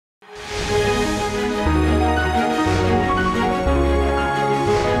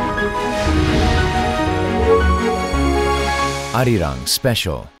Arirang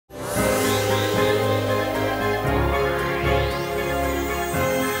Special.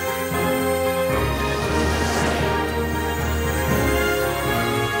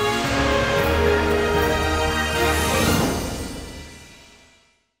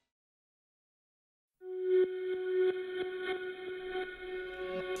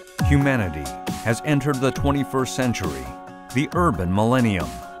 Humanity has entered the 21st century, the urban millennium.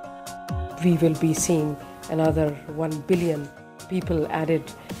 We will be seeing another 1 billion people added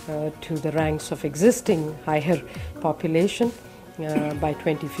to the ranks of existing higher population by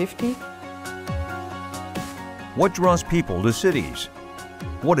 2050. What draws people to cities?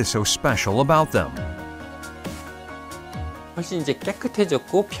 What is so special about them? 훨씬 이제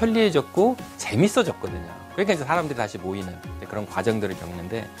깨끗해졌고 편리해졌고 재밌어졌거든요. 그러니까 이제 사람들이 다시 모이는 그런 과정들을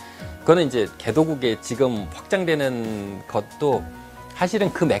겪는데, 그거는 이제 개도국에 지금 확장되는 것도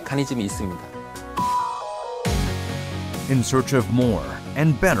사실은 그 메커니즘이 있습니다. In search of more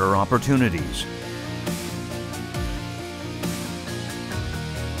and better opportunities.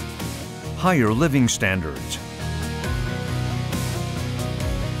 Higher living standards.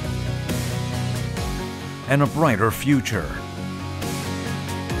 And a brighter future.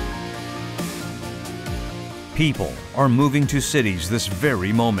 People are moving to cities this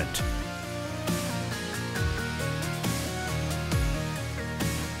very moment.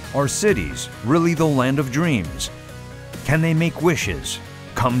 Are cities really the land of dreams? Can they make wishes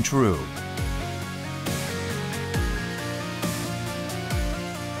come true?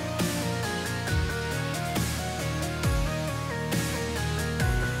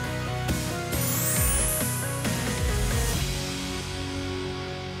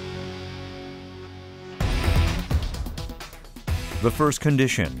 The first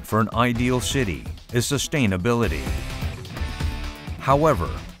condition for an ideal city is sustainability. However,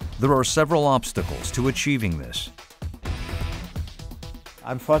 there are several obstacles to achieving this.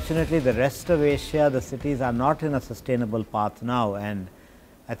 Unfortunately, the rest of Asia, the cities are not in a sustainable path now, and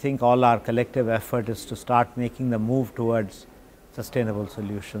I think all our collective effort is to start making the move towards sustainable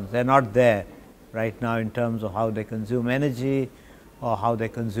solutions. They're not there right now in terms of how they consume energy, or how they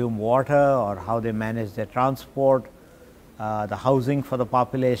consume water, or how they manage their transport. The housing for the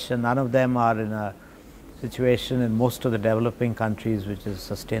population, none of them are in a situation in most of the developing countries which is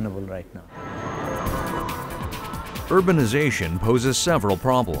sustainable right now. Urbanization poses several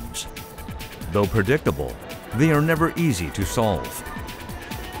problems. Though predictable, they are never easy to solve.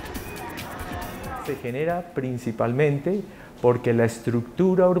 Se genera principalmente porque la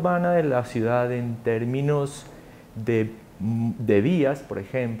estructura urbana de la ciudad en términos de vías, por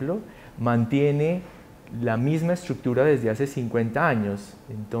ejemplo, mantiene la misma estructura desde hace 50 años.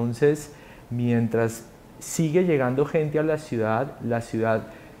 Entonces, mientras sigue llegando gente a la ciudad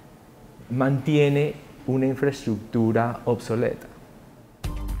mantiene una infraestructura obsoleta.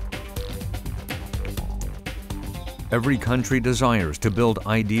 Every country desires to build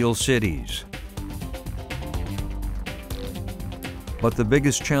ideal cities. But the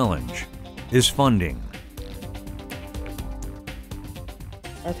biggest challenge is funding.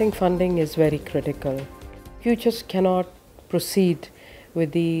 I think funding is very critical. You just cannot proceed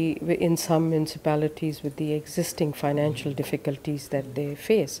with in some municipalities with the existing financial difficulties that they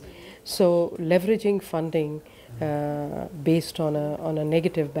face. So leveraging funding based on a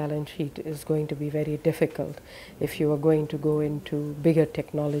negative balance sheet is going to be very difficult if you are going to go into bigger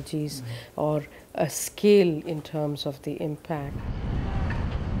technologies or a scale in terms of the impact.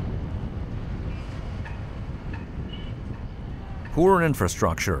 Poor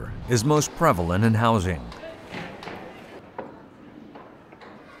infrastructure is most prevalent in housing.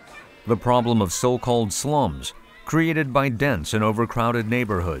 The problem of so-called slums, created by dense and overcrowded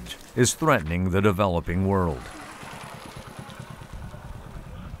neighborhoods, is threatening the developing world.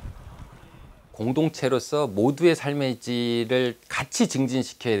 공동체로서 모두의 삶의 질을 같이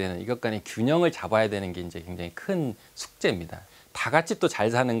증진시켜야 되는, 이것 간의 균형을 잡아야 되는 게 이제 굉장히 큰 숙제입니다. 다 같이 또 잘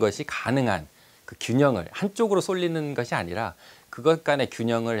사는 것이 가능한 그 균형을 한쪽으로 쏠리는 것이 아니라 그것 간의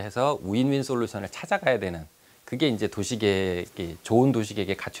균형을 해서 윈윈 솔루션을 찾아가야 되는, 그게 이제 도시계획이, 좋은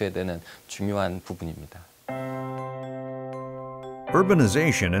도시계획에 갖춰야 되는 중요한 부분입니다.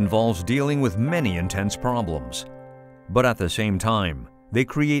 Urbanization involves dealing with many intense problems, but at the same time, they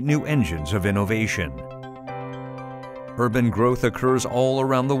create new engines of innovation. Urban growth occurs all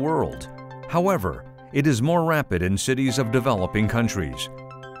around the world. However, it is more rapid in cities of developing countries.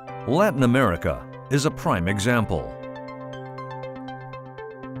 Latin America is a prime example.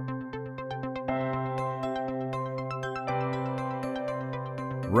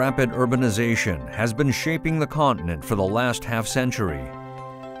 Rapid urbanization has been shaping the continent for the last half-century.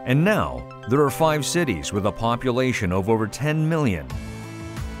 And now, there are 5 cities with a population of over 10 million.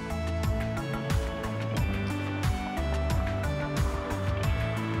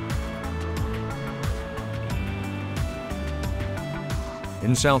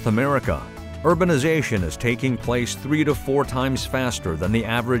 In South America, urbanization is taking place 3 to 4 times faster than the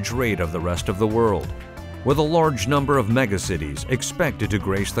average rate of the rest of the world, with a large number of megacities expected to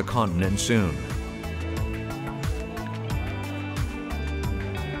grace the continent soon.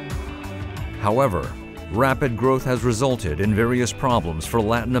 However, rapid growth has resulted in various problems for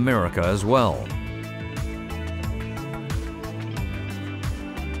Latin America as well.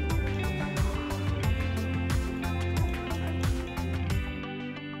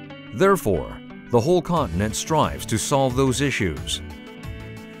 Therefore, the whole continent strives to solve those issues.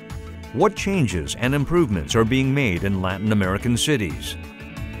 What changes and improvements are being made in Latin American cities?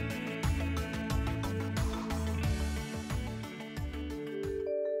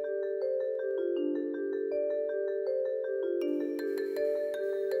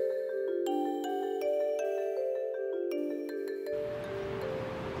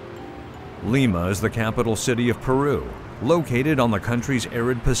 Lima is the capital city of Peru, located on the country's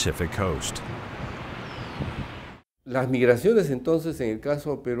arid Pacific coast. Las migraciones entonces en el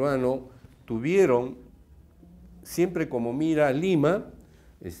caso peruano tuvieron siempre como mira Lima,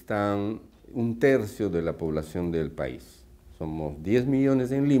 están 1/3 de la población del país. Somos 10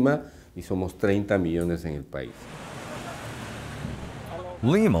 millones en Lima y somos 30 millones en el país.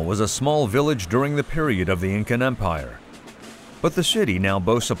 Lima was a small village during the period of the Incan Empire, but the city now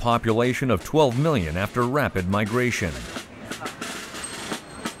boasts a population of 12 million after rapid migration.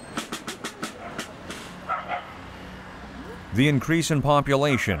 The increase in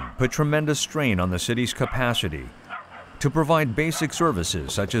population put tremendous strain on the city's capacity to provide basic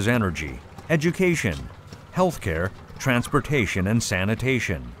services such as energy, education, healthcare, transportation, and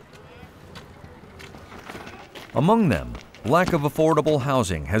sanitation. Among them, lack of affordable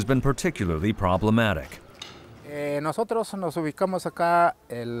housing has been particularly problematic. Nosotros nos ubicamos acá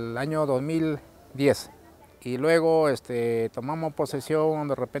el año 2010 y luego tomamos posesión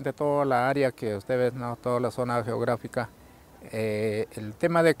de repente toda la área que ustedes ven, ¿no? Toda la zona geográfica. El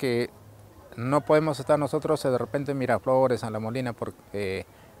tema de que no podemos estar nosotros de repente en Miraflores, en La Molina, porque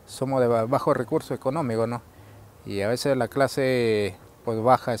somos de bajo recurso económico, ¿no? Y a veces la clase pues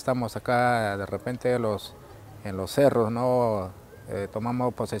baja, estamos acá de repente en los cerros, ¿no?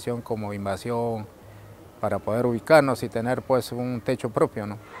 Tomamos posesión como invasión para poder ubicarnos y tener pues un techo propio,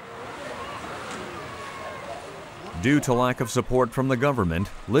 ¿no? Due to lack of support from the government,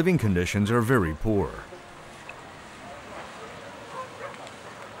 living conditions are very poor.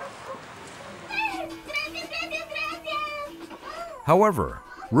 However,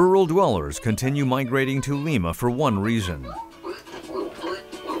 rural dwellers continue migrating to Lima for one reason.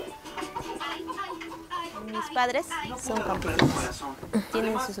 Mis padres son campesinos,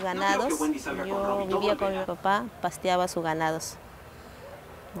 tienen sus ganados. Yo vivía con mi papá, pasteaba sus ganados.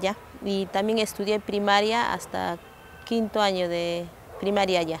 Ya, y también estudié primaria hasta 5º año de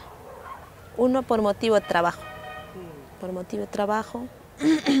primaria ya. Uno por motivo de trabajo. Por motivo de trabajo,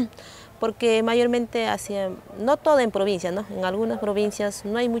 porque mayormente no todo en provincias, ¿no? En algunas provincias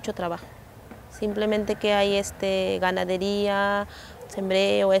no hay mucho trabajo. Simplemente que hay ganadería,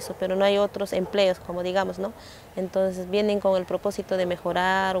 sembreo, eso, pero no hay otros empleos, como digamos, ¿no? Entonces vienen con el propósito de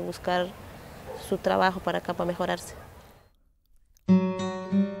mejorar o buscar su trabajo para acá, para mejorarse.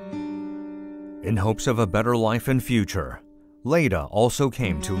 In hopes of a better life and future, Leida also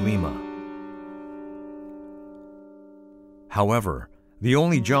came to Lima. However, the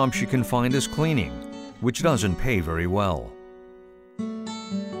only job she can find is cleaning, which doesn't pay very well.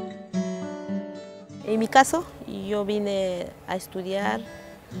 En mi caso, yo vine a estudiar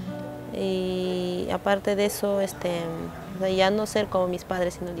y aparte de eso, ya no ser como mis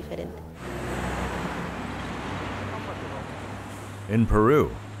padres, sino diferente. In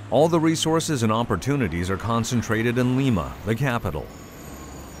Peru, all the resources and opportunities are concentrated in Lima, the capital.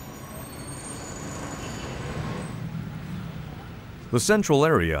 The central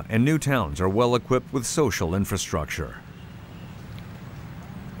area and new towns are well equipped with social infrastructure.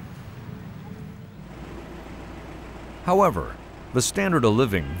 However, the standard of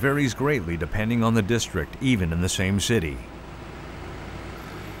living varies greatly depending on the district, even in the same city.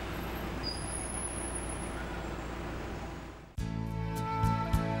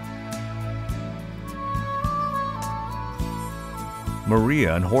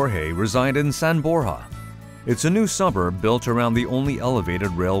 Maria and Jorge reside in San Borja. It's a new suburb built around the only elevated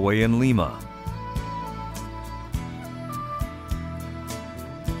railway in Lima.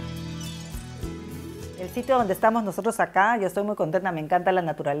 El sitio donde estamos nosotros acá, yo estoy muy contenta, me encanta la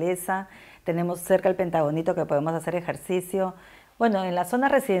naturaleza, tenemos cerca el Pentagonito que podemos hacer ejercicio. Bueno, en las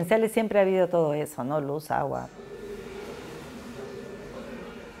zonas residenciales siempre ha habido todo eso, ¿no? Luz, agua.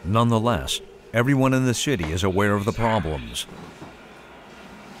 Nonetheless, everyone in the city is aware of the problems.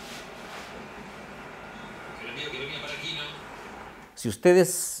 Si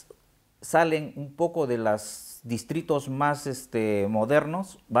ustedes salen un poco de los distritos más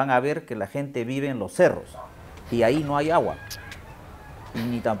modernos, van a ver que la gente vive en los cerros y ahí no hay agua y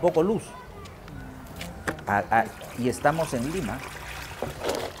ni tampoco luz. Y estamos en Lima,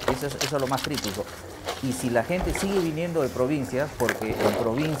 eso es lo más crítico. Y si la gente sigue viniendo de provincias, porque en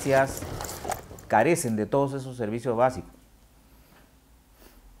provincias carecen de todos esos servicios básicos,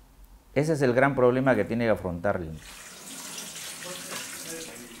 ese es el gran problema que tiene que afrontar Lima.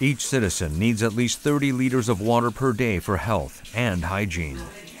 Each citizen needs at least 30 liters of water per day for health and hygiene.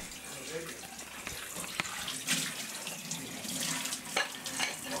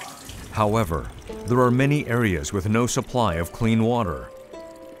 However, there are many areas with no supply of clean water.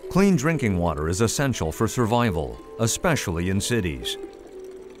 Clean drinking water is essential for survival, especially in cities.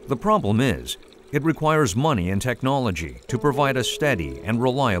 The problem is, it requires money and technology to provide a steady and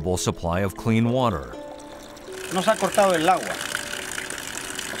reliable supply of clean water. Nos ha cortado el agua.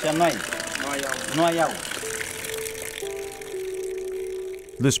 O sea, no hay agua.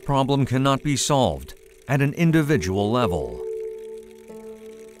 This problem cannot be solved at an individual level.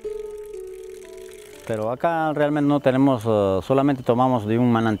 Pero acá realmente no tenemos, solamente tomamos de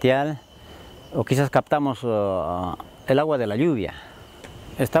un manantial o quizás captamos el agua de la lluvia.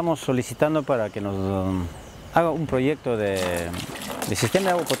 Estamos solicitando para que nos haga un proyecto de sistema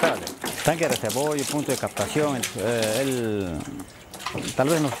de agua potable, tanque de reservorio, punto de captación. Él tal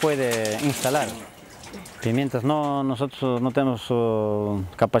vez nos puede instalar. Y mientras nosotros no tenemos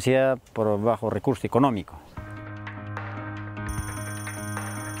capacidad por bajo recurso económico.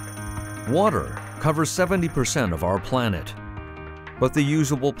 Water covers 70% of our planet, but the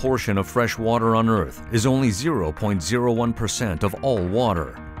usable portion of fresh water on Earth is only 0.01% of all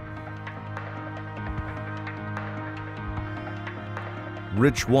water.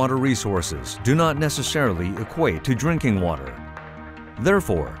 Rich water resources do not necessarily equate to drinking water.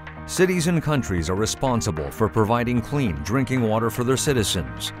 Therefore, cities and countries are responsible for providing clean drinking water for their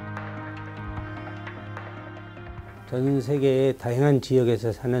citizens. 전 세계의 다양한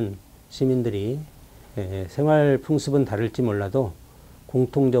지역에서 사는 시민들이 생활 풍습은 다를지 몰라도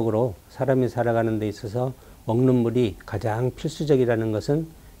공통적으로 사람이 살아가는 데 있어서 먹는 물이 가장 필수적이라는 것은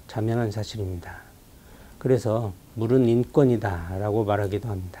자명한 사실입니다. 그래서 물은 인권이다라고 말하기도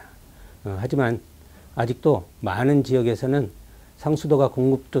합니다. 하지만 아직도 많은 지역에서는 상수도가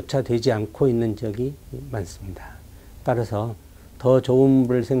공급조차 되지 않고 있는 지역이 많습니다. 따라서 더 좋은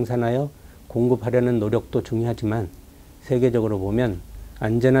물을 생산하여 공급하려는 노력도 중요하지만 세계적으로 보면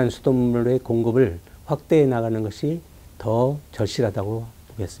안전한 수돗물의 공급을 확대해 나가는 것이 더 절실하다고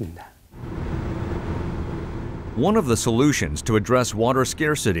보겠습니다. One of the solutions to address water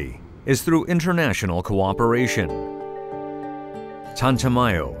scarcity is through international cooperation.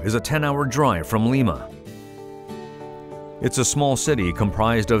 Chanchamayo is a 10-hour drive from Lima. It's a small city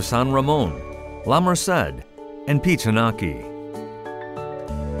comprised of San Ramon, La Merced, and Pitanaki.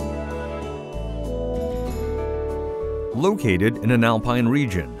 Located in an alpine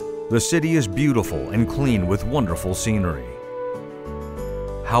region, the city is beautiful and clean with wonderful scenery.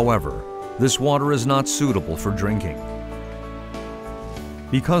 However, this water is not suitable for drinking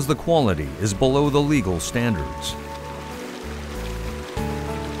because the quality is below the legal standards.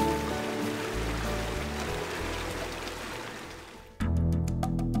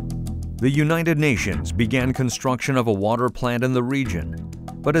 The United Nations began construction of a water plant in the region,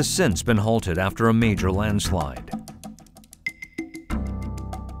 but has since been halted after a major landslide.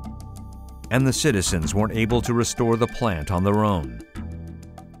 And the citizens weren't able to restore the plant on their own.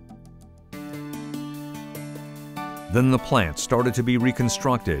 Then the plant started to be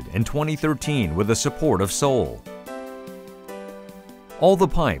reconstructed in 2013 with the support of Seoul. All the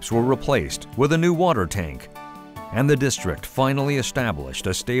pipes were replaced with a new water tank, and the district finally established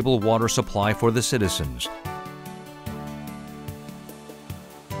a stable water supply for the citizens.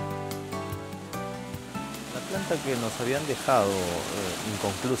 La planta que nos habían dejado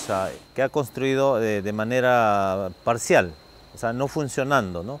inconclusa, que ha construido de manera parcial, o sea, no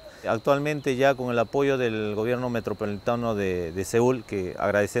funcionando, ¿no? Actualmente ya con el apoyo del gobierno metropolitano de Seúl, que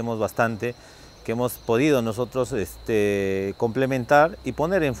agradecemos bastante, que hemos podido nosotros complementar y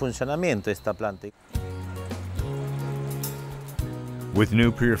poner en funcionamiento esta planta. With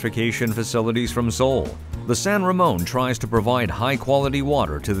new purification facilities from Seoul, the San Ramon tries to provide high-quality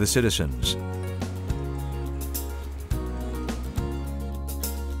water to the citizens.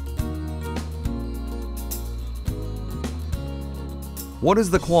 What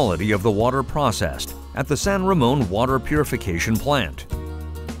is the quality of the water processed at the San Ramon Water Purification Plant?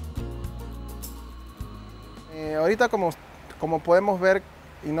 Ahorita como podemos ver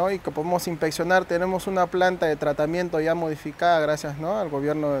y que podemos inspeccionar, tenemos una planta de tratamiento ya modificada gracias al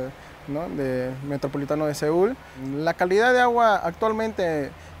gobierno de metropolitano de Seúl. La calidad de agua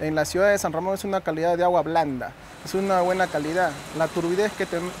actualmente en la ciudad de San Ramón es una calidad de agua blanda, es una buena calidad. La turbidez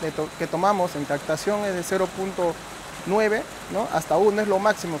que tomamos en captación es de 0.9 hasta 1 es lo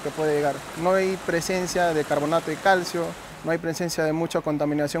máximo que puede llegar. No hay presencia de carbonato de calcio, no hay presencia de mucha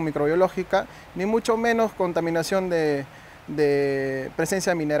contaminación microbiológica, ni mucho menos contaminación de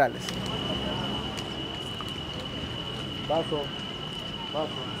presencia de minerales.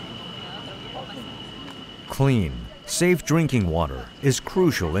 Clean, safe drinking water is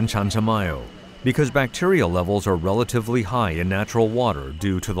crucial in Chanchamayo because bacteria levels are relatively high in natural water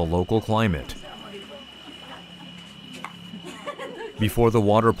due to the local climate. Before the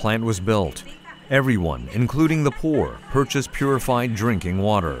water plant was built, everyone, including the poor, purchased purified drinking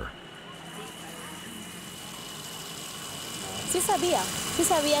water. Sí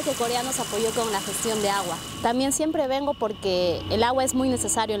sabía que Corea nos apoyó con la gestión de agua. También siempre vengo porque el agua es muy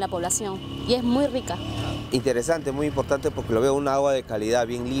necesario en la población y es muy rica. Interesante, muy importante porque lo veo una agua de calidad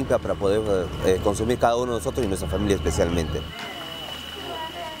bien limpia para poder consumir cada uno de nosotros y nuestra familia especialmente.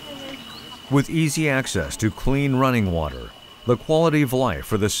 With easy access to clean running water, the quality of life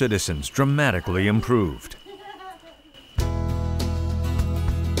for the citizens dramatically improved.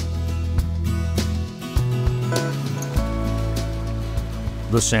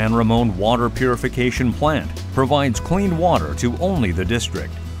 The San Ramon Water Purification Plant provides clean water to only the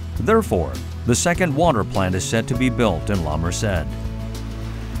district. Therefore, the second water plant is set to be built in La Merced.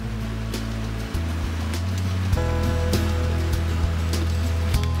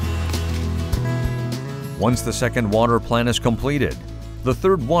 Once the second water plant is completed, the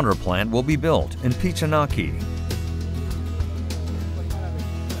third water plant will be built in Pichanaki.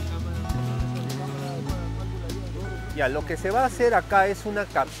 Ya, lo que se va a hacer acá es una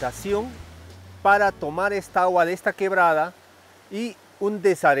captación para tomar esta agua de esta quebrada y un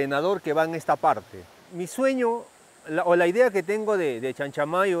desarenador que va en esta parte. Mi sueño o la idea que tengo de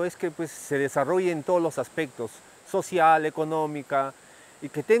Chanchamayo es que pues, se desarrolle en todos los aspectos, social, económica, y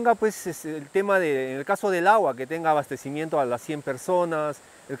que tenga pues el tema en el caso del agua, que tenga abastecimiento a las 100 personas,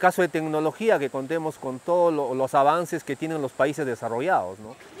 el caso de tecnología, que contemos con todos los avances que tienen los países desarrollados,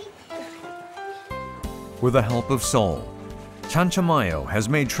 ¿no? With the help of Seoul, Chanchamayo has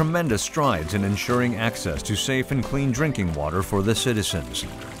made tremendous strides in ensuring access to safe and clean drinking water for the citizens.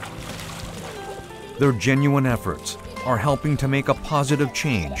 Their genuine efforts are helping to make a positive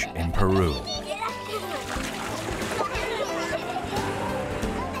change in Peru.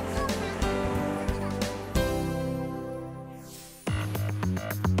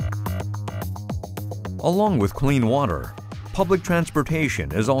 Along with clean water, public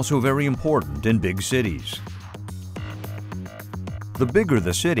transportation is also very important in big cities. The bigger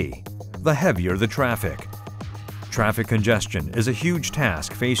the city, the heavier the traffic. Traffic congestion is a huge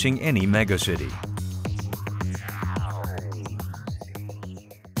task facing any megacity.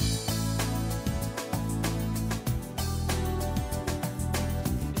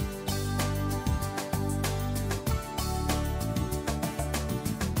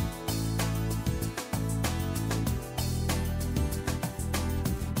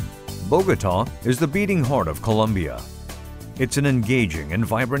 Bogota is the beating heart of Colombia. It's an engaging and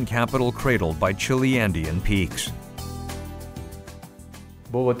vibrant capital cradled by Chile-Andean peaks.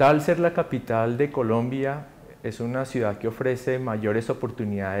 Bogotá, al ser la capital de Colombia, es una ciudad que ofrece mayores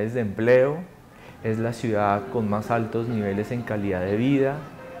oportunidades de empleo, es la ciudad con más altos niveles en calidad de vida,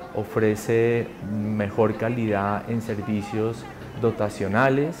 ofrece mejor calidad en servicios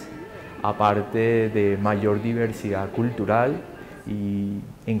dotacionales, aparte de mayor diversidad cultural, y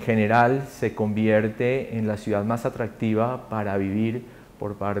en general se convierte en la ciudad más atractiva para vivir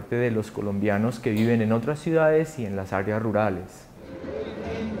por parte de los colombianos que viven en otras ciudades y en las áreas rurales.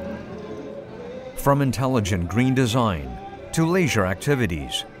 From intelligent green design to leisure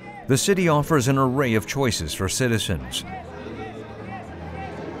activities, the city offers an array of choices for citizens.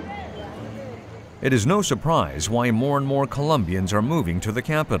 It is no surprise why more and more Colombians are moving to the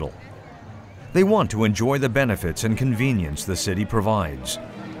capital. They want to enjoy the benefits and convenience the city provides.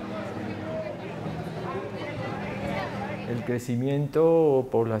 El crecimiento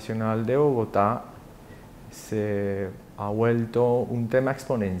poblacional de Bogotá se ha vuelto un tema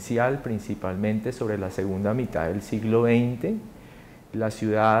exponencial, principalmente sobre la segunda mitad del siglo XX. La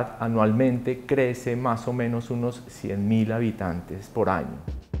ciudad anualmente crece más o menos unos 100.000 habitantes por año.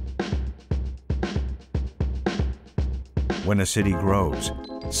 When a city grows,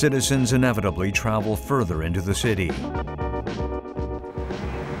 citizens inevitably travel further into the city.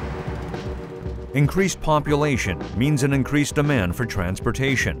 Increased population means an increased demand for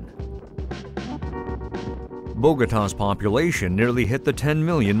transportation. Bogotá's population nearly hit the 10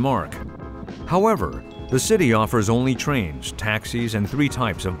 million mark. However, the city offers only trains, taxis, and 3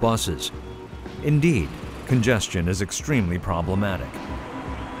 types of buses. Indeed, congestion is extremely problematic.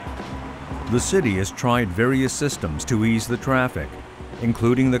 The city has tried various systems to ease the traffic,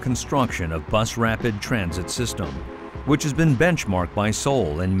 including the construction of bus rapid transit system, which has been benchmarked by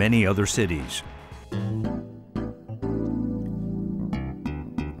Seoul and many other cities.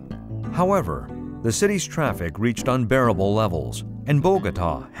 However, the city's traffic reached unbearable levels, and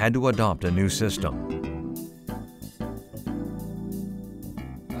Bogotá had to adopt a new system.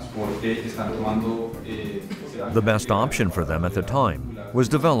 The best option for them at the time was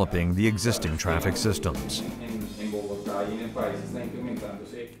developing the existing traffic systems.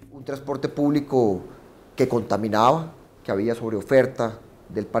 Un transporte público que contaminaba, que había sobreoferta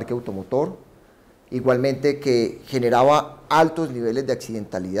del parque automotor, igualmente que generaba altos niveles de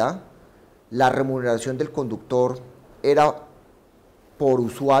accidentalidad. La remuneración del conductor era por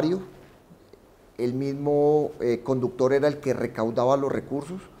usuario, el mismo conductor era el que recaudaba los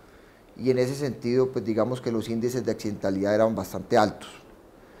recursos y en ese sentido pues digamos que los índices de accidentalidad eran bastante altos.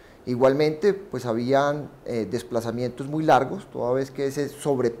 Igualmente pues habían desplazamientos muy largos, toda vez que ese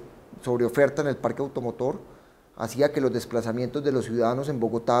sobreoferta en el parque automotor hacía que los desplazamientos de los ciudadanos en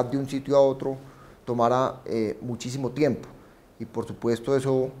Bogotá de un sitio a otro tomara muchísimo tiempo. Y por supuesto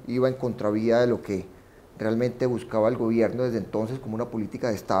eso iba en contravía de lo que realmente buscaba el gobierno desde entonces como una política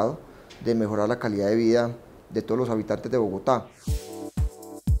de Estado de mejorar la calidad de vida de todos los habitantes de Bogotá.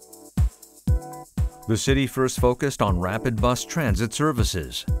 The city first focused on rapid bus transit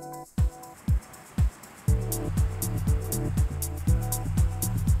services.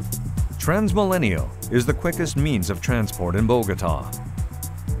 Transmilenio is the quickest means of transport in Bogotá.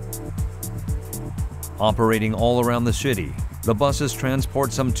 Operating all around the city, the buses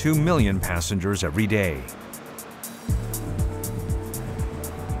transport some 2 million passengers every day.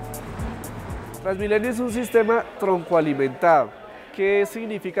 Transmilenio es un sistema troncoalimentado. ¿Qué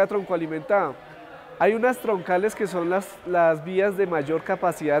significa troncoalimentado? Hay unas troncales que son las vías de mayor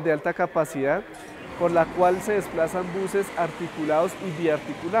capacidad, de alta capacidad, por la cual se desplazan buses articulados y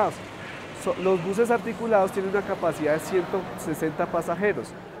biarticulados. Los buses articulados tienen una capacidad de 160 pasajeros.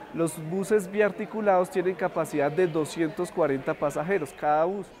 Los buses biarticulados tienen capacidad de 240 pasajeros cada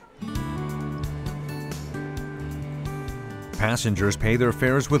bus. Passengers pay their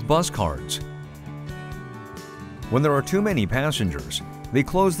fares with bus cards. When there are too many passengers, they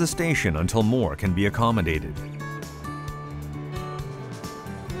close the station until more can be accommodated.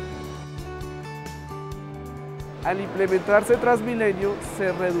 Al implementarse Transmilenio,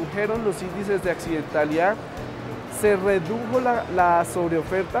 se redujeron los índices de accidentalidad, se redujo la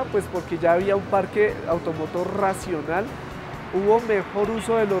sobreoferta, pues porque ya había un parque automotor racional, hubo mejor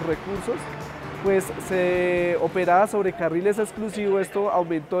uso de los recursos, pues se operaba sobre carriles exclusivos, esto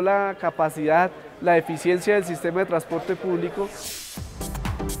aumentó la capacidad, la eficiencia del sistema de transporte público.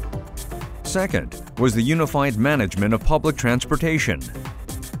 Second was the unified management of public transportation.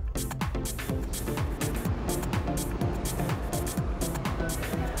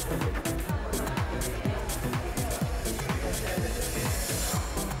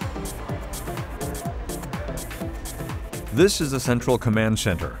 This is the central command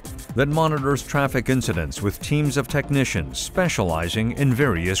center that monitors traffic incidents with teams of technicians specializing in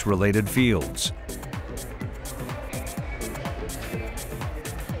various related fields.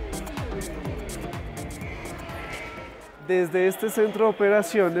 Desde este centro de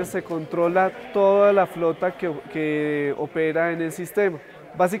operaciones se controla toda la flota que opera en el sistema.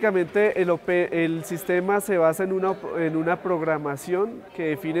 Básicamente el sistema se basa en una programación que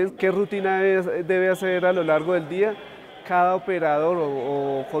define qué rutina debe hacer a lo largo del día cada operador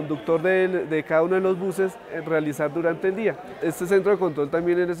o conductor de cada uno de los buses realizar durante el día. Este centro de control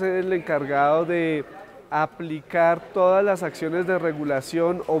también es el encargado de aplicar todas las acciones de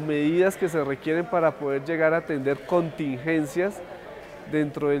regulación o medidas que se requieren para poder llegar a atender contingencias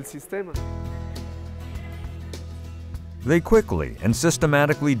dentro del sistema. They quickly and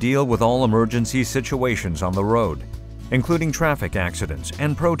systematically deal with all emergency situations on the road, including traffic accidents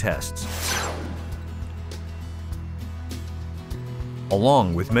and protests,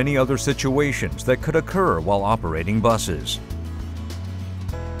 along with many other situations that could occur while operating buses.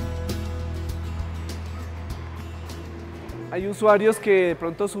 Hay usuarios que de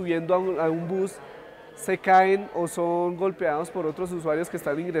pronto subiendo a un bus se caen o son golpeados por otros usuarios que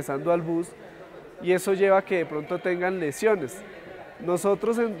están ingresando al bus y eso lleva a que de pronto tengan lesiones.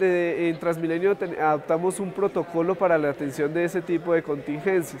 Nosotros en Transmilenio adoptamos un protocolo para la atención de ese tipo de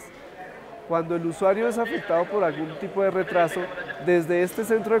contingencias. Cuando el usuario es afectado por algún tipo de retraso, desde este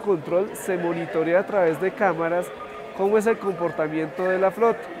centro de control se monitorea a través de cámaras cómo es el comportamiento de la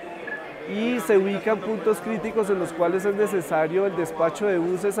flota y se ubican puntos críticos en los cuales es necesario el despacho de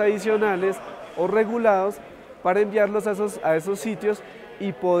buses adicionales o regulados para enviarlos a esos sitios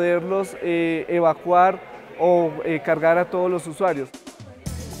y poderlos evacuar o cargar a todos los usuarios.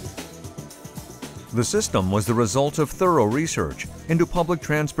 The system was the result of thorough research into public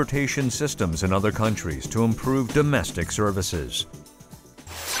transportation systems in other countries to improve domestic services.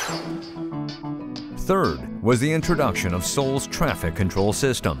 Third was the introduction of Seoul's traffic control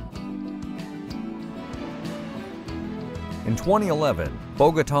system. In 2011,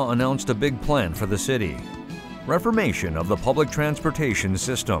 Bogota announced a big plan for the city: reformation of the public transportation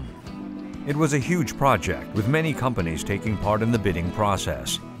system. It was a huge project with many companies taking part in the bidding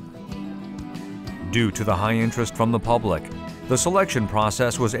process. Due to the high interest from the public, the selection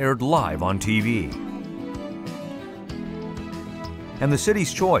process was aired live on TV. And the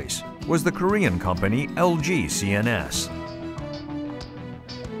city's choice was the Korean company LG CNS.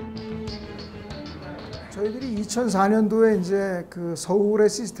 저희들이 2004년도에 이제 그 서울의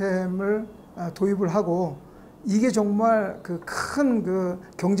시스템을 도입을 하고 이게 정말 그 큰 그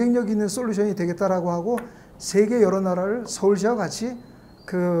경쟁력 있는 솔루션이 되겠다라고 하고 세계 여러 나라를 서울시와 같이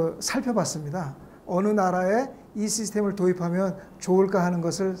그 살펴봤습니다. 어느 나라에 이 시스템을 도입하면 좋을까 하는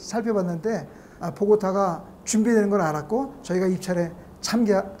것을 살펴봤는데 보고타가 준비되는 걸 알았고 저희가 입찰에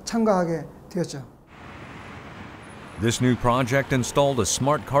참가하게 되었죠. This new project installed a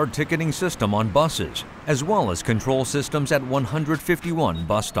smart card ticketing system on buses, as well as control systems at 151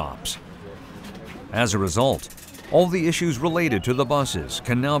 bus stops. As a result, all the issues related to the buses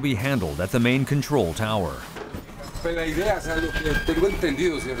can now be handled at the main control tower. Pues la idea, o sea, lo que tengo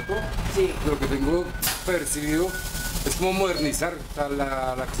entendido, ¿cierto? Sí. Lo que tengo percibido es como modernizar, o sea,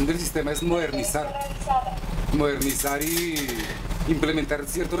 la acción del sistema es modernizar y implementar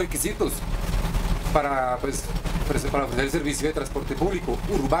ciertos requisitos para ofrecer el servicio de transporte público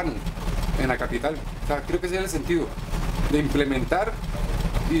urbano en la capital. O sea, creo que ese es el sentido de implementar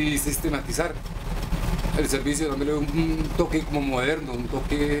y sistematizar el servicio, dándole un toque como moderno, un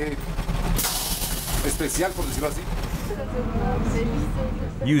toque especial, por decirlo así.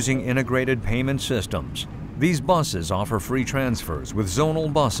 Using integrated payment systems, these buses offer free transfers with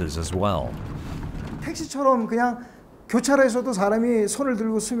zonal buses as well. 택시처럼 그냥 교차로에서도 사람이 손을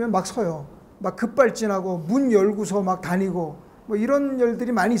들고 쓰면 막 서요. 막 급발진하고 문 열고서 막 다니고 뭐 이런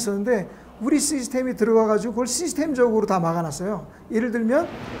일들이 많이 있었는데 우리 시스템이 들어가가지고 그걸 시스템적으로 다 막아놨어요. 예를 들면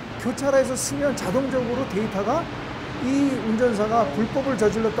교차로에서 쓰면 자동적으로 데이터가 이 운전사가 불법을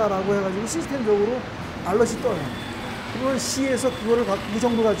저질렀다라고 해가지고 시스템적으로 알럿이 떠요. 그러면 시에서 그거를 그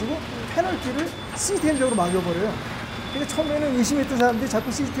정도 가지고 페널티를 시스템적으로 막아버려요. 근데 처음에는 의심했던 사람들이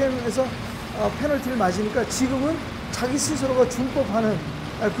자꾸 시스템에서 페널티를 맞으니까 지금은 자기 스스로가 준법하는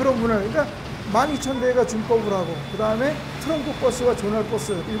그런 문화를, 그러니까 12,000대가 준법을 하고 그 다음에 트렁크 버스와 조날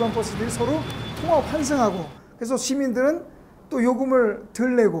버스, 일반 버스들이 서로 통합 환승하고 그래서 시민들은 또 요금을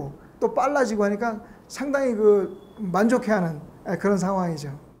덜 내고 또 빨라지고 하니까 상당히 그 만족해하는 그런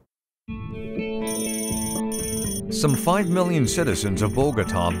상황이죠. Some 5 million citizens of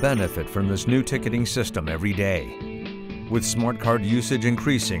Bogota benefit from this new ticketing system every day, with smart card usage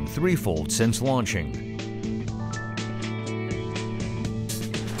increasing threefold since launching.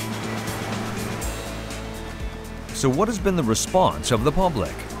 So what has been the response of the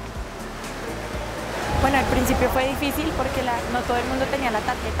public? Bueno, al principio fue difícil porque no todo el mundo tenía la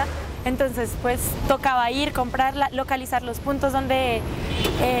tarjeta, entonces pues tocaba ir, comprarla, localizar los puntos donde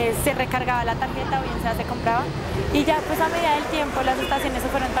se recargaba la tarjeta o bien sea se compraba, y ya pues a medida del tiempo las estaciones se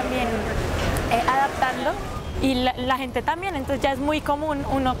fueron también adaptando y la gente también, entonces ya es muy común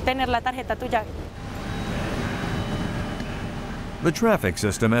uno tener la tarjeta tuya. The traffic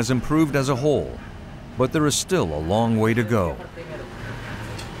system has improved as a whole, but there is still a long way to go.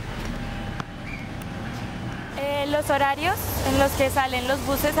 Los horarios en los que salen los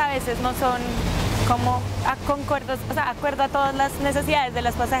buses a veces no son como acuerdo a todas las necesidades de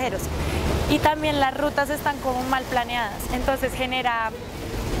los pasajeros, y también las rutas están como mal planeadas, entonces genera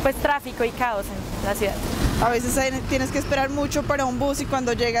pues tráfico y caos en la ciudad. A veces tienes que esperar mucho para un bus y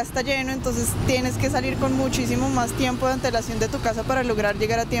cuando llega está lleno, entonces tienes que salir con muchísimo más tiempo de antelación de tu casa para lograr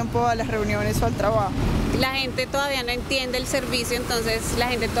llegar a tiempo a las reuniones o al trabajo. La gente todavía no entiende el servicio, entonces la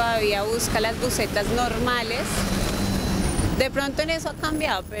gente todavía busca las busetas normales. De pronto en eso ha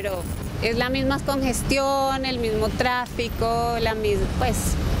cambiado, pero es la misma congestión, el mismo tráfico,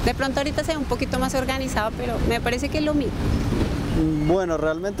 pues De pronto ahorita se ve un poquito más organizado, pero me parece que es lo mismo. Bueno,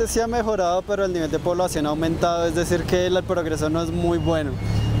 realmente sí ha mejorado, pero el nivel de población ha aumentado, es decir que el progreso no es muy bueno.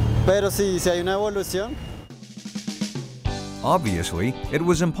 Pero sí hay una evolución. Obviously, it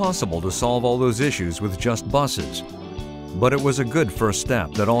was impossible to solve all those issues with just buses. But it was a good first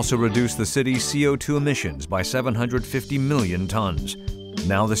step that also reduced the city's CO2 emissions by 750 million tons.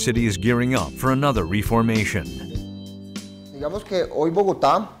 Now the city is gearing up for another reformation. Digamos que hoy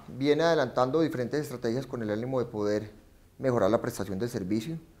Bogotá viene adelantando diferentes estrategias con el ánimo de poder mejorar la prestación del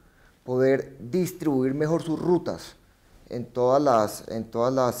servicio, poder distribuir mejor sus rutas en todas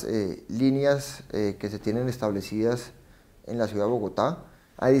las líneas que se tienen establecidas en la ciudad de Bogotá.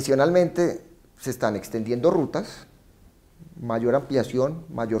 Adicionalmente, se están extendiendo rutas, mayor ampliación,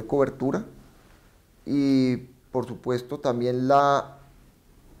 mayor cobertura y, por supuesto, también la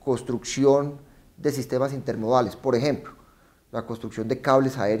construcción de sistemas intermodales. Por ejemplo, la construcción de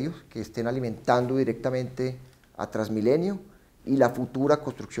cables aéreos que estén alimentando directamente a Transmilenio y la futura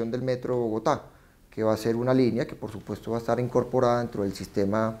construcción del Metro de Bogotá, que va a ser una línea que, por supuesto, va a estar incorporada dentro del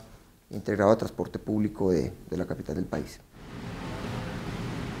sistema integrado de transporte público de la capital del país.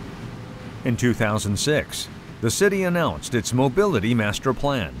 In 2006, the city announced its Mobility Master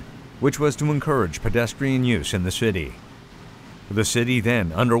Plan, which was to encourage pedestrian use in the city. The city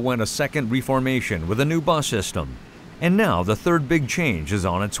then underwent a second reformation with a new bus system, and now the third big change is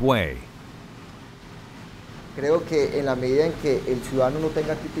on its way. Creo que en la medida en que el ciudadano no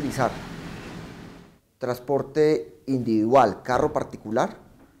tenga que utilizar transporte individual, carro particular,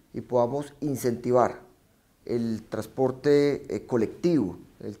 y podamos incentivar el transporte colectivo,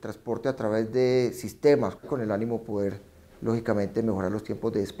 el transporte a través de sistemas, con el ánimo de poder, lógicamente, mejorar los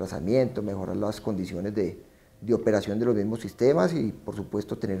tiempos de desplazamiento, mejorar las condiciones de operación de los mismos sistemas y, por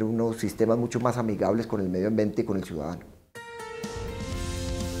supuesto, tener unos sistemas mucho más amigables con el medio ambiente y con el ciudadano.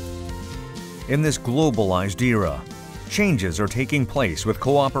 In this globalized era, changes are taking place with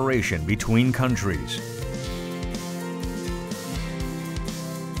cooperation between countries.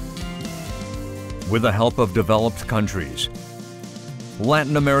 With the help of developed countries,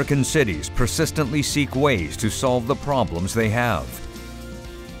 Latin American cities persistently seek ways to solve the problems they have.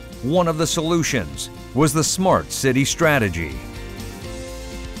 One of the solutions was the Smart City Strategy.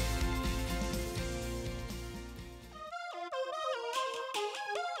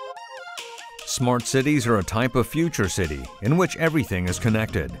 Smart cities are a type of future city in which everything is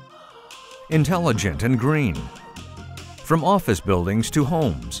connected, intelligent and green. From office buildings to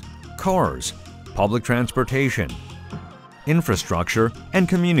homes, cars, public transportation, infrastructure, and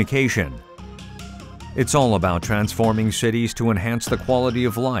communication. It's all about transforming cities to enhance the quality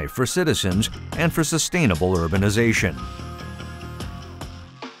of life for citizens and for sustainable urbanization.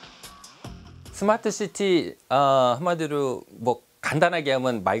 스마트 시티 한마디로 뭐 간단하게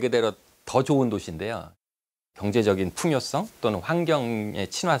하면 말 그대로 더 좋은 도시인데요. 경제적인 풍요성 또는 환경의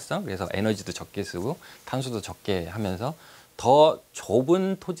친화성, 그래서 에너지도 적게 쓰고 탄소도 적게 하면서 더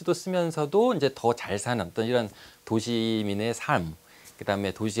좁은 토지도 쓰면서도 이제 더 잘 사는 어떤 이런 도시민의 삶,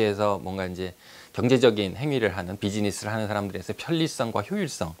 그다음에 도시에서 뭔가 이제 경제적인 행위를 하는 비즈니스를 하는 사람들에서 편리성과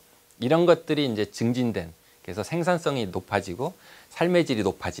효율성 이런 것들이 이제 증진된, 그래서 생산성이 높아지고 삶의 질이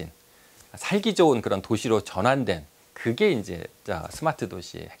높아진 살기 좋은 그런 도시로 전환된 그게 이제 스마트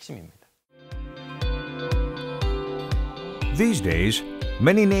도시의 핵심입니다. These days,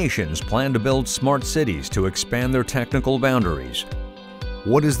 many nations plan to build smart cities to expand their technical boundaries.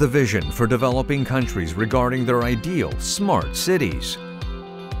 What is the vision for developing countries regarding their ideal smart cities?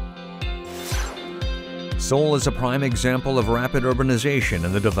 Seoul is a prime example of rapid urbanization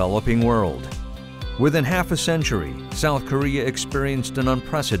in the developing world. Within half a century, South Korea experienced an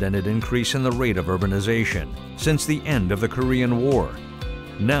unprecedented increase in the rate of urbanization since the end of the Korean War.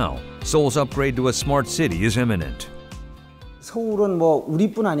 Now, Seoul's upgrade to a smart city is imminent. 서울은 뭐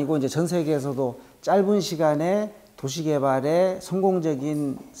우리뿐 아니고 이제 전 세계에서도 짧은 시간에 도시 개발의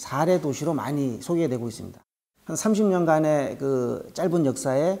성공적인 사례 도시로 많이 소개되고 있습니다. 한 30년간의 그 짧은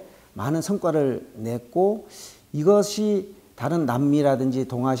역사에 많은 성과를 냈고, 이것이 다른 남미라든지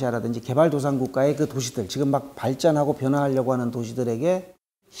동아시아라든지 개발도상국가의 그 도시들, 지금 막 발전하고 변화하려고 하는 도시들에게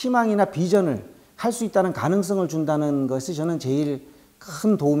희망이나 비전을 할 수 있다는 가능성을 준다는 것이 저는 제일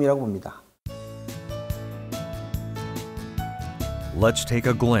큰 도움이라고 봅니다. Let's take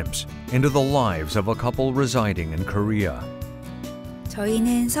a glimpse into the lives of a couple residing in Korea.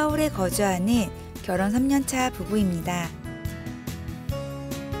 저희는 서울에 거주하는 결혼 3년차 부부입니다.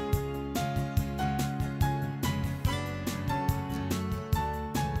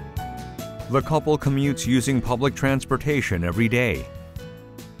 The couple commutes using public transportation every day.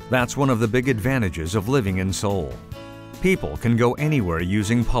 That's one of the big advantages of living in Seoul. People can go anywhere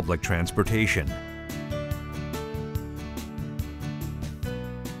using public transportation.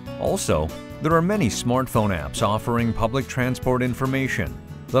 Also, there are many smartphone apps offering public transport information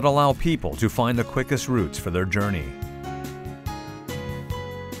that allow people to find the quickest routes for their journey.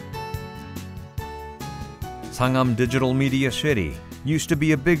 Sangam Digital Media City used to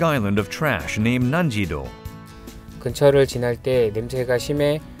be a big island of trash named Nanjido. 근처를 지날 때 냄새가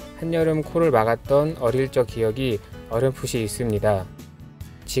심해 한여름 코를 막았던 어릴 적 기억이 어렴풋이 있습니다.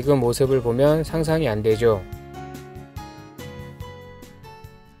 지금 모습을 보면 상상이 안 되죠.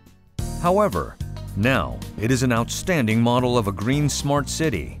 However, now it is an outstanding model of a green smart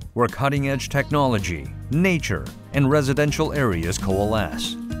city where cutting-edge technology, nature, and residential areas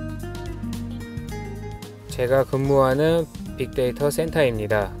coalesce. 제가 근무하는 빅데이터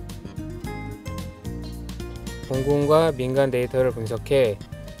센터입니다. 공공과 민간 데이터를 분석해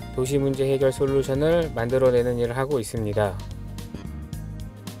도시 문제 해결 솔루션을 만들어내는 일을 하고 있습니다.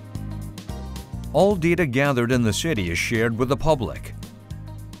 All data gathered in the city is shared with the public.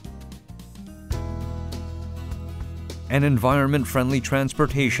 And environment-friendly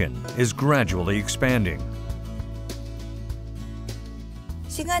transportation is gradually expanding.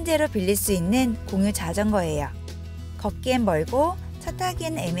 시간제로 빌릴 수 있는 공유 자전거예요. 걷기엔 멀고 차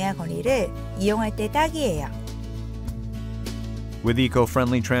타기엔 애매한 거리를 이용할 때 딱이에요. With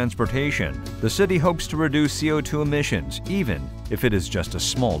eco-friendly transportation, the city hopes to reduce CO2 emissions, even if it is just a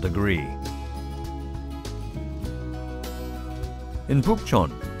small degree. In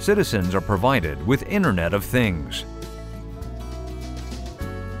Bukchon, citizens are provided with Internet of Things.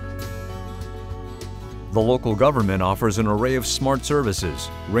 The local government offers an array of smart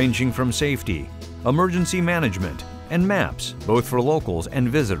services, ranging from safety, emergency management, and maps, both for locals and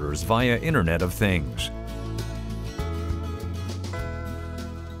visitors via Internet of Things.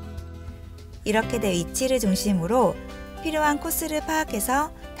 이렇게 내 위치를 중심으로 필요한 코스를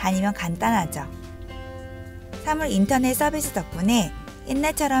파악해서 다니면 간단하죠. 사물 인터넷 서비스 덕분에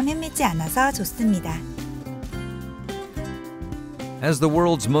옛날처럼 밋밋지 않아서 좋습니다. As the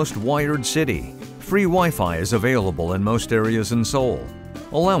world's most wired city, free Wi-Fi is available in most areas in Seoul,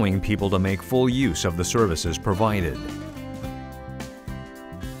 allowing people to make full use of the services provided.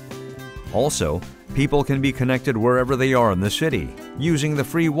 Also, people can be connected wherever they are in the city, using the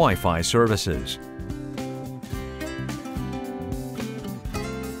free Wi-Fi services.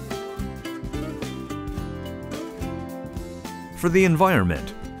 For the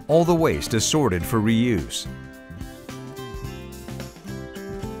environment, all the waste is sorted for reuse.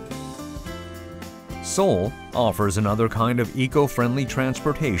 Seoul offers another kind of eco-friendly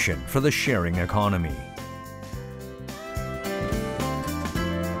transportation for the sharing economy.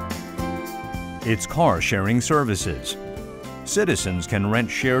 It's car-sharing services. Citizens can rent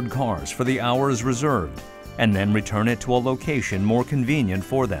shared cars for the hours reserved and then return it to a location more convenient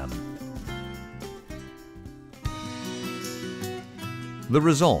for them. The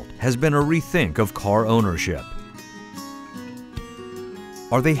result has been a rethink of car ownership.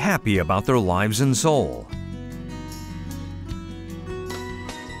 Are they happy about their lives in Seoul?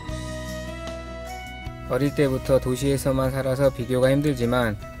 어릴 때부터 도시에서만 살아서 비교가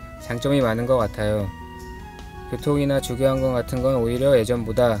힘들지만 장점이 많은 것 같아요. 교통이나 주교환경 같은 건 오히려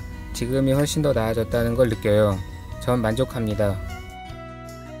예전보다 지금이 훨씬 더 나아졌다는 걸 느껴요. 전 만족합니다.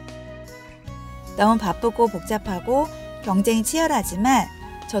 너무 바쁘고 복잡하고 경쟁이 치열하지만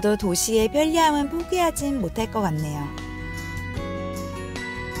저도 도시의 편리함은 포기하진 못할 것 같네요.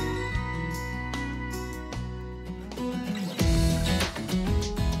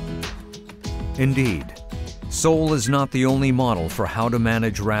 Indeed, Seoul is not the only model for how to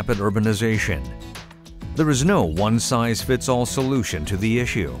manage rapid urbanization. There is no one-size-fits-all solution to the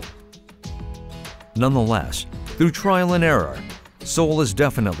issue. Nonetheless, through trial and error, Seoul is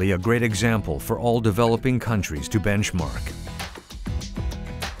definitely a great example for all developing countries to benchmark.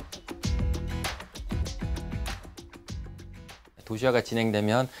 도시화가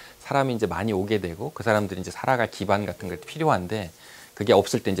진행되면 사람이 이제 많이 오게 되고 그 사람들이 이제 살아갈 기반 같은 게 필요한데 그게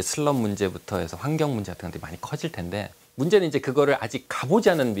없을 때 이제 슬럼 문제부터 해서 환경 문제 같은 것들이 많이 커질 텐데 문제는 이제 그거를 아직 가보지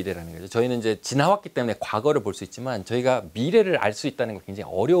않은 미래라는 거죠. 저희는 이제 지나왔기 때문에 과거를 볼 수 있지만 저희가 미래를 알 수 있다는 거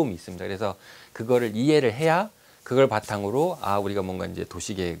굉장히 어려움이 있습니다. 그래서 그거를 이해를 해야 그걸 바탕으로 우리가 뭔가 이제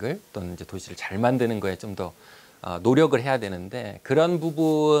도시 계획을 또는 이제 도시를 잘 만드는 거에 좀 더 노력을 해야 되는데 그런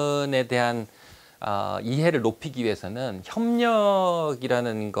부분에 대한 이해를 높이기 위해서는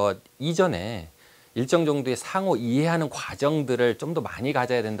협력이라는 것 이전에 일정 정도의 상호 이해하는 과정들을 좀 더 많이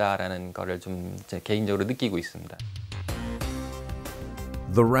가져야 된다라는 거를 좀 개인적으로 느끼고 있습니다.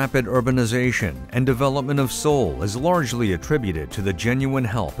 The rapid urbanization and development of Seoul is largely attributed to the genuine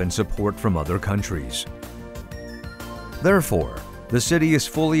help and support from other countries. Therefore, the city is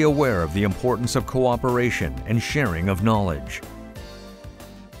fully aware of the importance of cooperation and sharing of knowledge.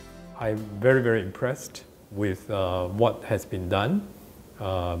 I'm very, very impressed with what has been done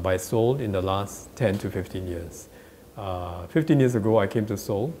by Seoul in the last 10 to 15 years. 15 years ago, I came to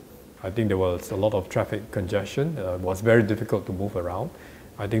Seoul. I think there was a lot of traffic congestion. It was very difficult to move around.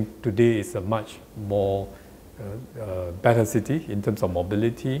 I think today is a much more better city in terms of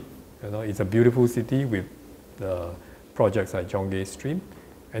mobility. It's a beautiful city with projects like Jonghae Stream.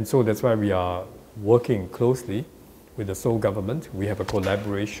 And so that's why we are working closely with the Seoul government. We have a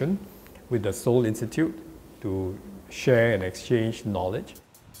collaboration with the Seoul Institute to share and exchange knowledge.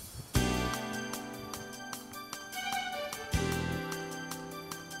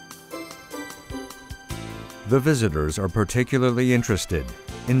 The visitors are particularly interested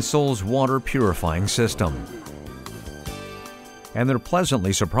in Seoul's water purifying system. And they're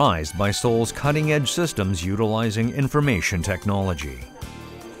pleasantly surprised by Seoul's cutting-edge systems utilizing information technology.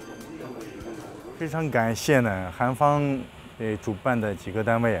 非常感谢呢，韩方主办的几个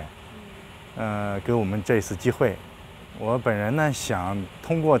单位，给我们这一次机会。我本人呢，想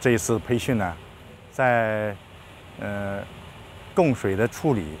通过这一次培训呢，在供水的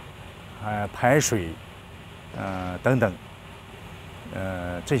处理，排水，等等，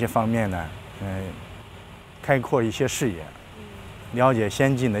这些方面呢，开阔一些视野，了解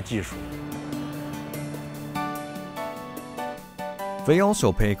先进的技术。 They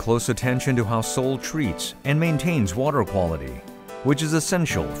also pay close attention to how Seoul treats and maintains water quality, which is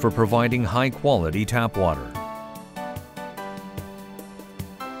essential for providing high-quality tap water.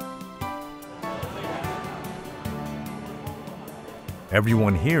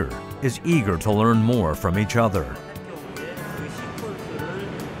 Everyone here is eager to learn more from each other.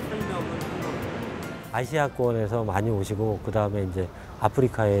 아시아권에서 많이 오시고 그 다음에 이제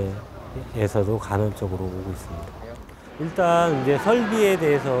아프리카에서도 간헐적으로 오고 있습니다. 일단 이제 설비에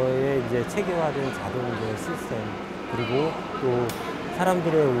대해서의 이제 체계화된 자동 이제 시스템 그리고 또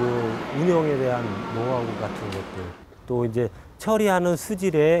사람들의 운영에 대한 노하우 같은 것들 또 이제 처리하는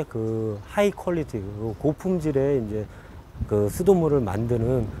수질의 그 하이 퀄리티 그 고품질의 이제 그 수돗물을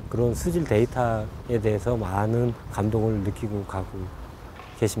만드는 그런 수질 데이터에 대해서 많은 감동을 느끼고 가고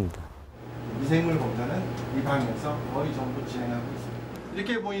계십니다. 미생물 검사는 이 방에서 거의 전부 진행하고 있습니다.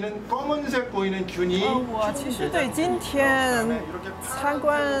 이렇게 보이는 검은색 보이는 균이 我其实对今天参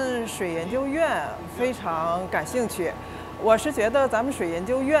观水研究院非常感兴趣。我是觉得咱们水研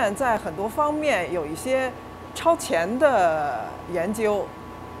究院在很多方面有一些超前的研究，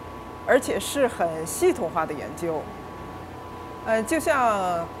而且是很系统化的研究。就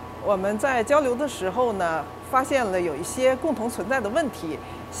像我们在交流的时候呢，发现了有一些共同存在的问题，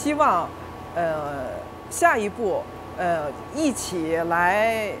希望下一步一起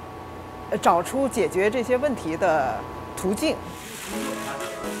来找出解决这些问题的途径。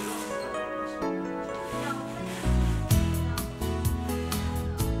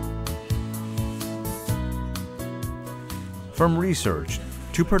 From research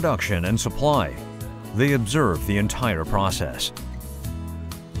to production and supply, they observe the entire process.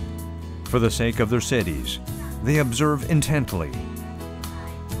 For the sake of their cities, they observe intently.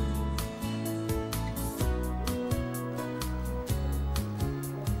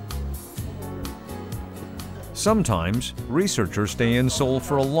 Sometimes, researchers stay in Seoul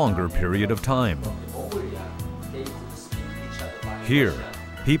for a longer period of time. Here,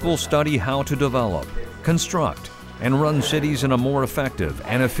 people study how to develop, construct, and run cities in a more effective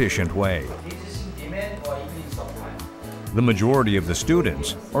and efficient way. The majority of the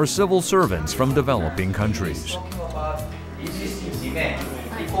students are civil servants from developing countries.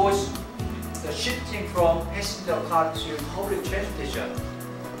 Because the shifting from passenger car to public transportation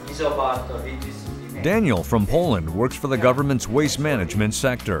is about the reducing demand. Daniel from Poland works for the government's waste management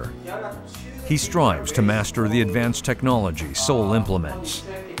sector. He strives to master the advanced technology Seoul implements.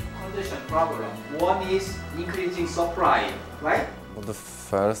 One is increasing supply, right? Well, the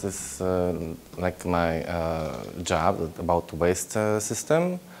first is like my job about the waste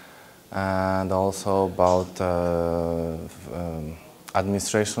system and also about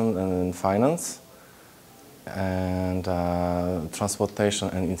administration and finance and transportation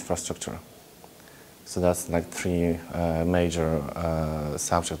and infrastructure. So that's like three major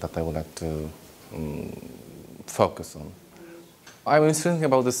subjects that I would like to focus on. I was thinking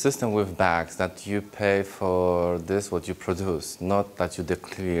about the system with bags, that you pay for this, what you produce, not that you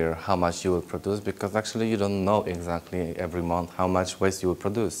declare how much you will produce, because actually you don't know exactly every month how much waste you will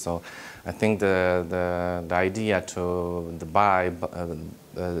produce. So I think the idea to buy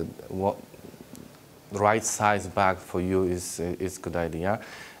right size bag for you is a good idea.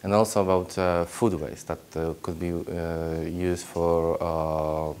 And also about food waste that could be used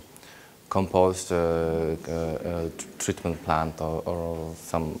for compost treatment plant or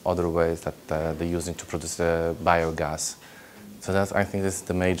some other ways that they're using to produce biogas. So that's, I think, this is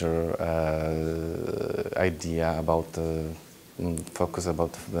the major idea about the focus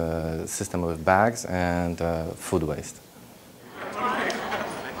about the system of bags and food waste.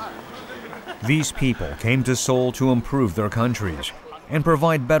 These people came to Seoul to improve their countries and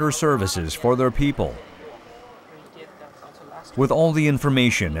provide better services for their people. With all the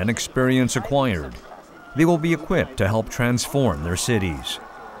information and experience acquired, they will be equipped to help transform their cities.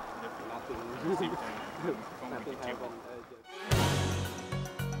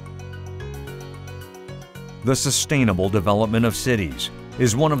 The sustainable development of cities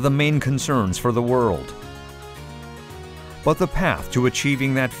is one of the main concerns for the world. But the path to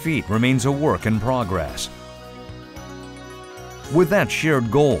achieving that feat remains a work in progress. With that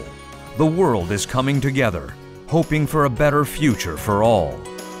shared goal, the world is coming together, hoping for a better future for all.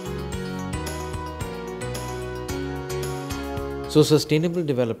 So sustainable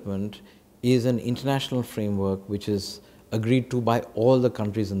development is an international framework which is agreed to by all the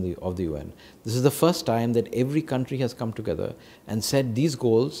countries of the UN. This is the first time that every country has come together and said these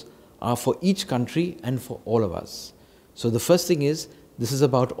goals are for each country and for all of us. So the first thing is, this is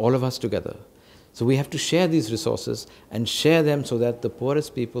about all of us together. So we have to share these resources and share them so that the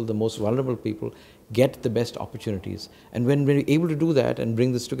poorest people, the most vulnerable people, get the best opportunities. And when we're able to do that and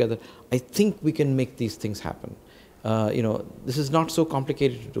bring this together, I think we can make these things happen. This is not so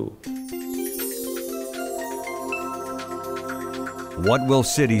complicated to do. What will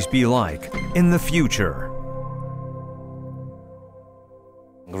cities be like in the future?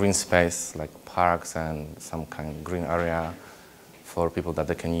 Green space, like parks and some kind of green area for people that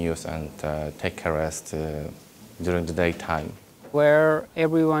they can use and take care rest during the daytime. Where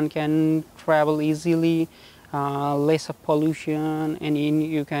everyone can travel easily, less of pollution, and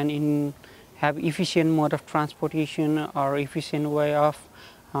you can have efficient mode of transportation or efficient way of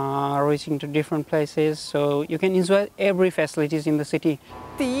reaching to different places, so you can enjoy every facilities in the city.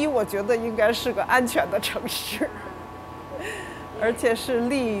 第一，我觉得应该是个安全的城市，而且是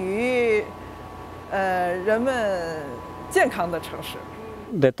利于人们健康的城市。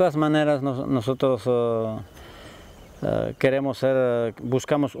De todas maneras, nosotros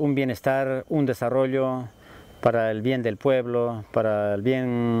buscamos un bienestar, un desarrollo para el bien del pueblo, para el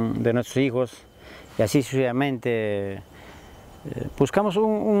bien de nuestros hijos, y así sucesivamente. Buscamos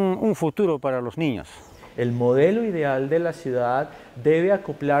un futuro para los niños. El modelo ideal de la ciudad debe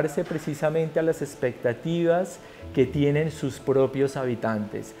acoplarse precisamente a las expectativas que tienen sus propios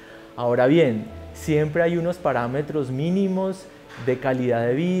habitantes. Ahora bien, siempre hay unos parámetros mínimos de calidad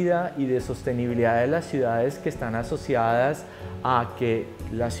de vida y de sostenibilidad de las ciudades que están asociadas a que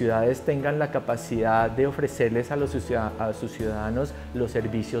las ciudades tengan la capacidad de ofrecerles a sus ciudadanos los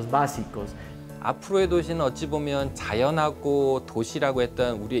servicios básicos. 앞으로의 도시는 어찌 보면 자연하고 도시라고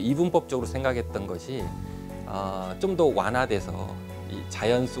했던 우리의 이분법적으로 생각했던 것이 좀 더 완화돼서 이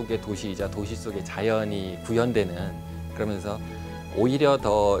자연 속의 도시이자 도시 속의 자연이 구현되는, 그러면서 오히려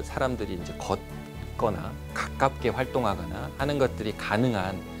더 사람들이 이제 걷거나 가깝게 활동하거나 하는 것들이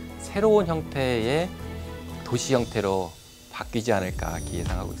가능한 새로운 형태의 도시 형태로 바뀌지 않을까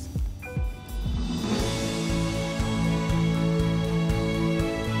예상하고 있습니다.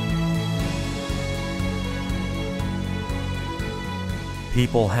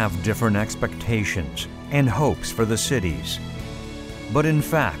 People have different expectations and hopes for the cities. But in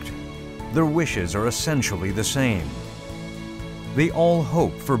fact, their wishes are essentially the same. They all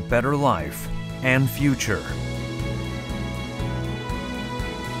hope for better life and future.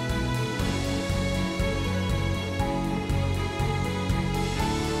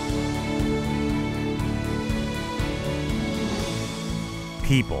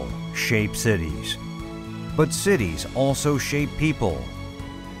 People shape cities, but cities also shape people.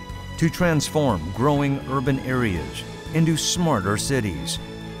 To transform growing urban areas into smarter cities,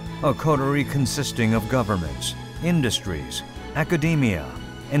 a coterie consisting of governments, industries, academia,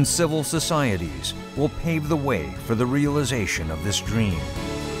 and civil societies will pave the way for the realization of this dream.